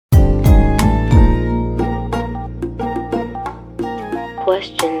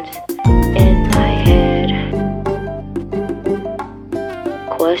questions in my head.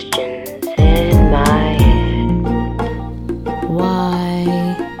 Questions in my head. Why?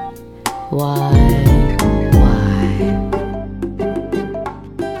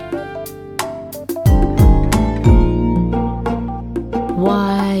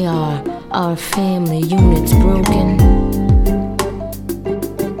 Why are our family units broken?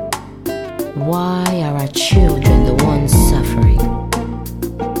 Why are our children the ones suffering?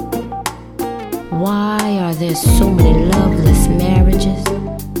 Why are there so many loveless marriages?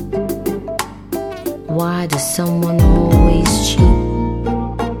 Why does someone always cheat?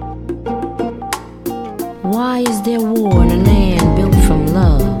 Why is there war in a land built from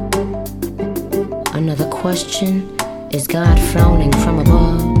love? Another question, is God frowning from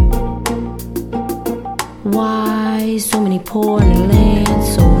above? Why so many poor in a land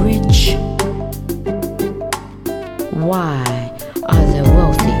so rich? Why are the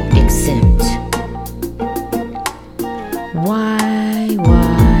wealthy exempt? Why?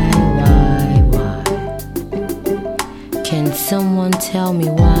 Can someone tell me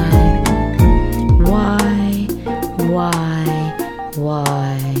why? Why?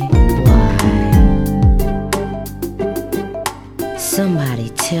 Somebody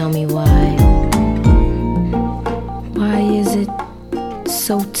tell me why. Why is it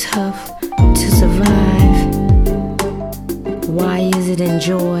so tough to survive? Why is it in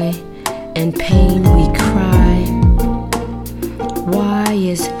joy and pain we cry? Why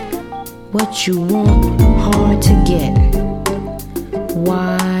is what you want hard to get?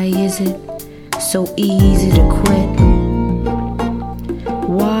 Why is it so easy to quit?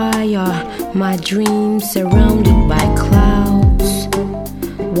 Why are my dreams surrounded by clouds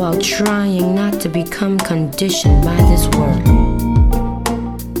while trying not to become conditioned by this world?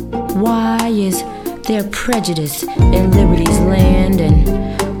 Why is there prejudice in liberty's land? And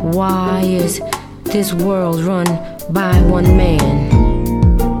why is this world run by one man?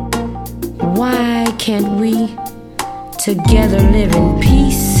 Why can't we together live in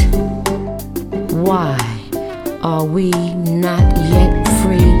peace? Why are we not yet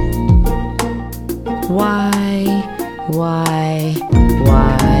free? Why?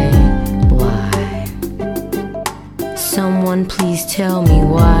 Someone please tell me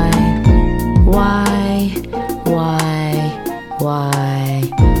why? Why?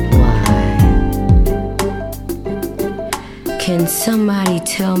 Can somebody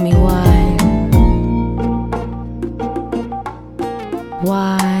tell me why?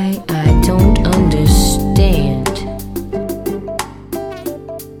 Why I don't understand.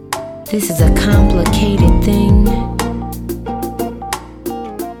 This is a complicated thing.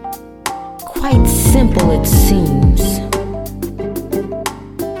 Quite simple it seems.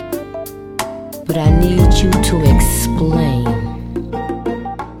 But I need you to explain.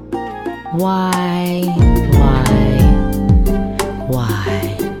 Why?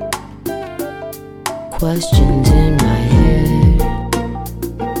 Questions in my head.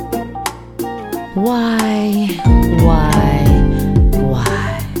 Why?